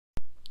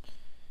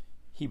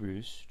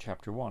Hebrews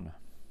chapter 1.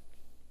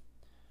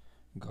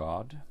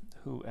 God,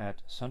 who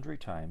at sundry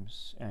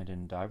times and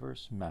in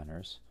divers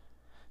manners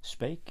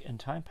spake in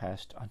time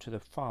past unto the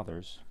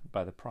fathers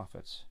by the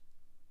prophets,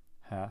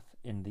 hath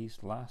in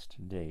these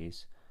last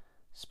days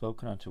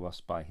spoken unto us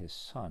by his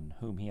Son,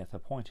 whom he hath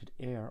appointed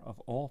heir of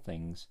all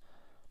things,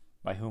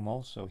 by whom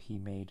also he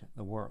made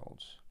the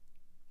worlds,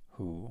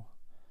 who,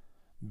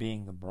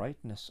 being the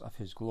brightness of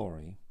his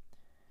glory,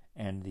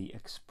 and the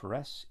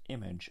express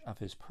image of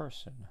his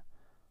person,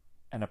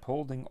 and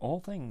upholding all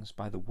things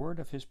by the word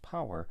of his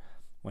power,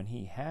 when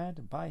he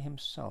had by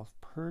himself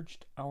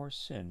purged our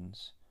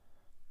sins,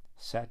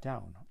 sat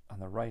down on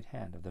the right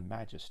hand of the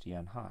Majesty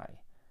on high,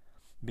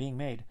 being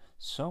made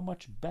so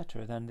much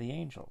better than the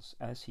angels,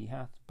 as he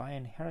hath by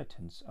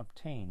inheritance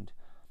obtained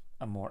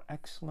a more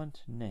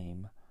excellent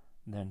name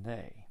than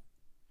they.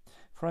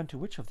 For unto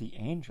which of the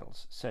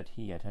angels said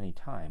he at any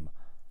time,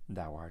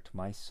 Thou art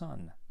my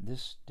Son,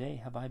 this day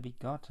have I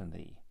begotten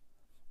thee?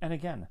 And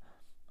again,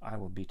 I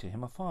will be to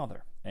him a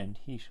father, and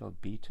he shall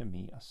be to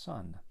me a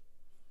son.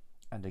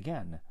 And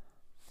again,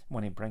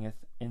 when he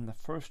bringeth in the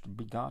first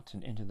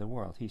begotten into the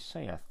world, he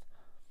saith,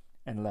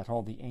 And let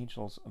all the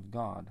angels of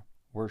God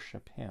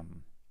worship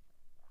him.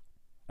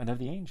 And of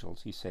the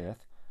angels he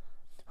saith,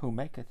 Who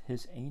maketh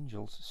his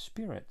angels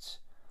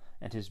spirits,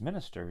 and his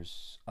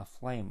ministers a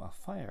flame of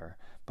fire.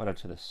 But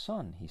unto the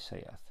Son he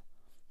saith,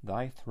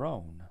 Thy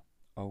throne,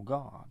 O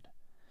God,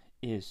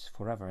 is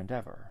forever and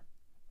ever.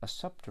 A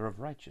scepter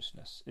of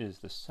righteousness is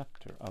the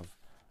scepter of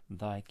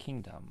thy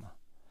kingdom.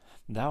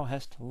 Thou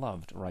hast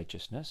loved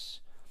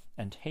righteousness,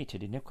 and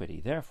hated iniquity.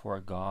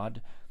 Therefore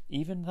God,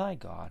 even thy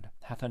God,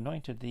 hath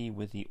anointed thee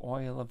with the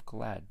oil of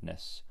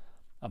gladness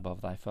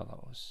above thy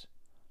fellows.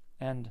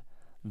 And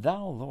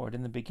thou, Lord,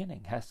 in the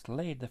beginning hast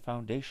laid the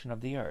foundation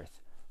of the earth,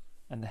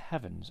 and the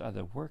heavens are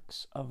the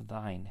works of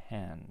thine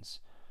hands.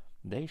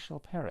 They shall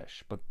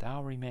perish, but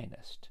thou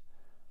remainest,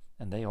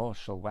 and they all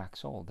shall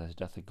wax old as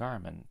doth a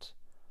garment.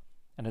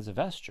 And as a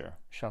vesture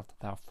shalt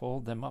thou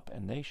fold them up,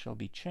 and they shall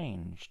be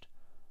changed.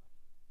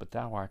 But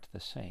thou art the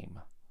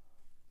same,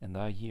 and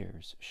thy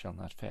years shall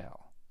not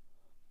fail.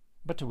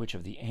 But to which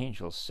of the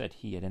angels said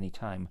he at any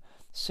time,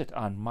 Sit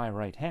on my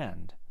right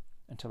hand,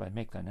 until I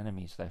make thine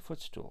enemies thy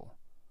footstool?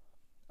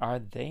 Are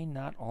they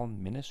not all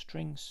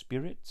ministering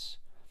spirits,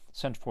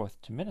 sent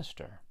forth to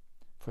minister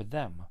for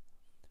them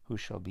who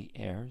shall be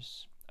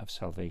heirs of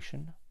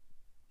salvation?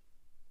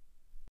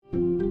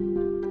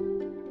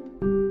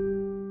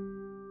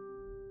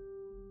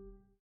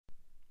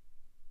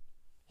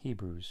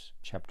 Hebrews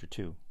chapter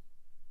 2.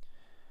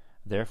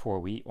 Therefore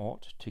we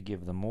ought to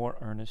give the more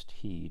earnest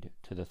heed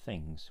to the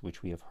things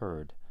which we have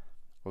heard,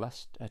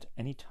 lest at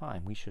any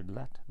time we should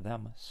let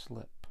them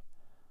slip.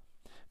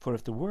 For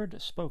if the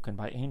word spoken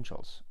by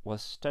angels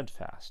was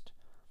steadfast,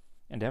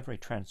 and every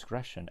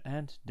transgression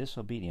and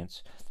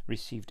disobedience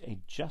received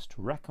a just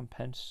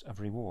recompense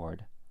of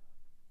reward,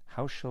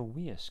 how shall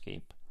we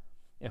escape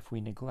if we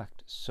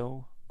neglect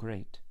so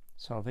great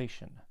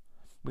salvation,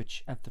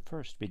 which at the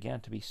first began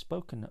to be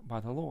spoken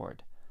by the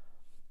Lord,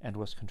 and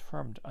was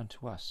confirmed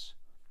unto us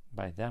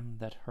by them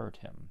that heard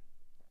him,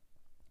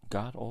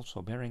 God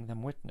also bearing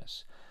them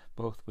witness,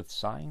 both with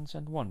signs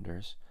and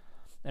wonders,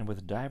 and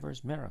with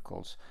divers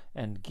miracles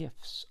and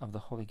gifts of the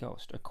Holy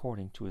Ghost,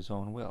 according to his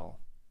own will.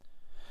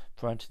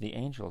 For unto the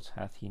angels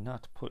hath he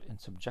not put in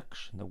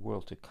subjection the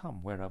world to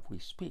come, whereof we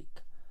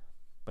speak.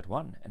 But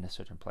one in a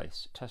certain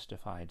place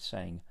testified,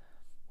 saying,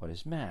 What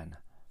is man,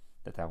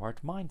 that thou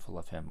art mindful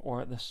of him,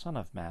 or the Son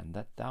of man,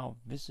 that thou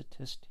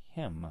visitest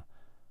him?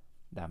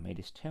 Thou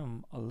madest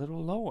him a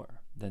little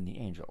lower than the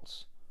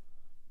angels.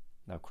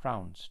 Thou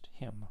crownedst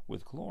him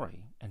with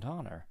glory and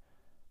honor,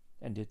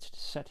 and didst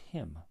set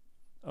him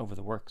over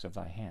the works of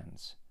thy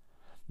hands.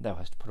 Thou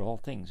hast put all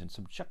things in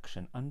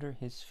subjection under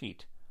his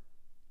feet.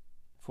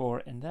 For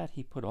in that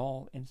he put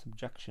all in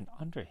subjection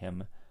under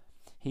him,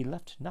 he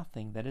left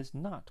nothing that is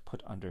not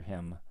put under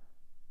him.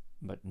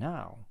 But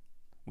now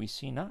we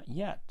see not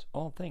yet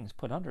all things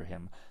put under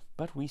him,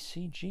 but we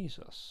see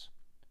Jesus,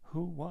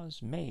 who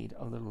was made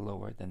a little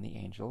lower than the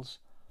angels,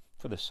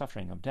 for the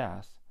suffering of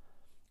death,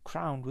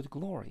 crowned with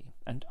glory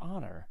and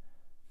honor,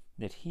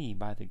 that he,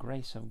 by the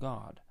grace of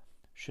God,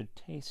 should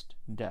taste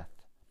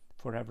death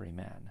for every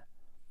man.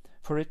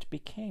 For it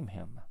became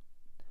him,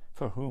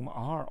 for whom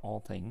are all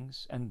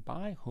things, and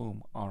by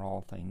whom are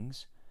all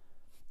things,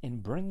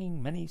 in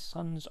bringing many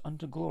sons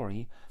unto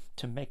glory,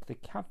 to make the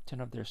captain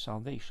of their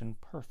salvation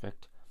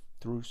perfect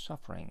through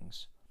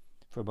sufferings.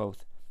 For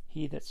both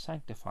he that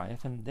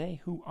sanctifieth and they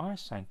who are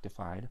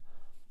sanctified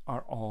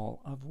are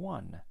all of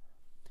one,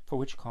 for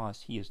which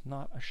cause he is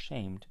not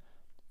ashamed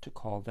to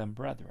call them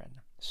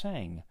brethren,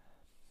 saying,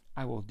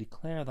 I will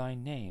declare thy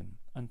name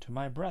unto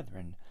my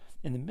brethren.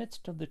 In the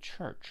midst of the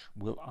church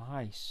will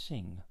I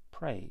sing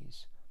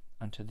praise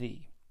unto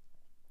thee.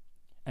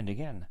 And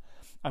again,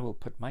 I will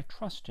put my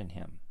trust in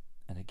him.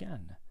 And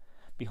again,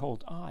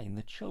 behold, I and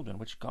the children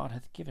which God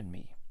hath given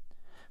me.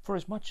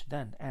 Forasmuch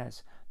then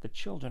as the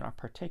children are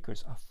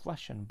partakers of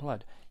flesh and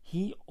blood,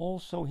 he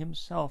also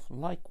himself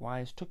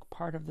likewise took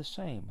part of the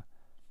same,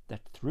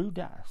 that through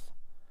death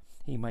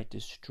he might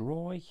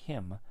destroy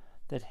him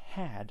that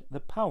had the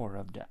power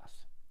of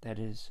death, that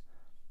is,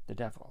 the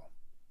devil,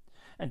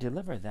 and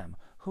deliver them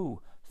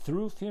who,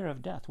 through fear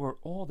of death, were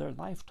all their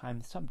lifetime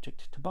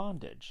subject to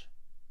bondage.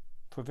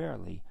 For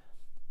verily,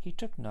 he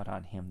took not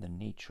on him the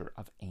nature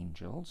of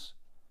angels,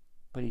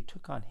 but he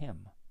took on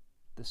him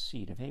the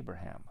seed of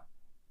Abraham.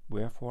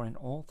 Wherefore in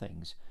all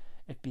things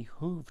it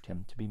behooved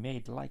him to be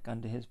made like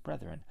unto his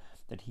brethren,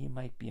 that he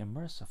might be a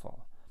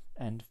merciful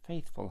and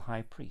faithful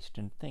high priest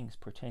in things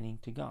pertaining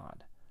to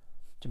God,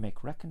 to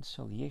make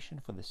reconciliation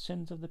for the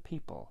sins of the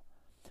people.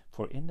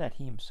 For in that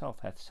he himself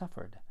hath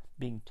suffered,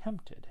 being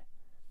tempted,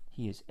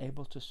 he is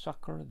able to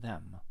succor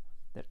them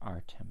that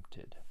are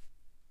tempted.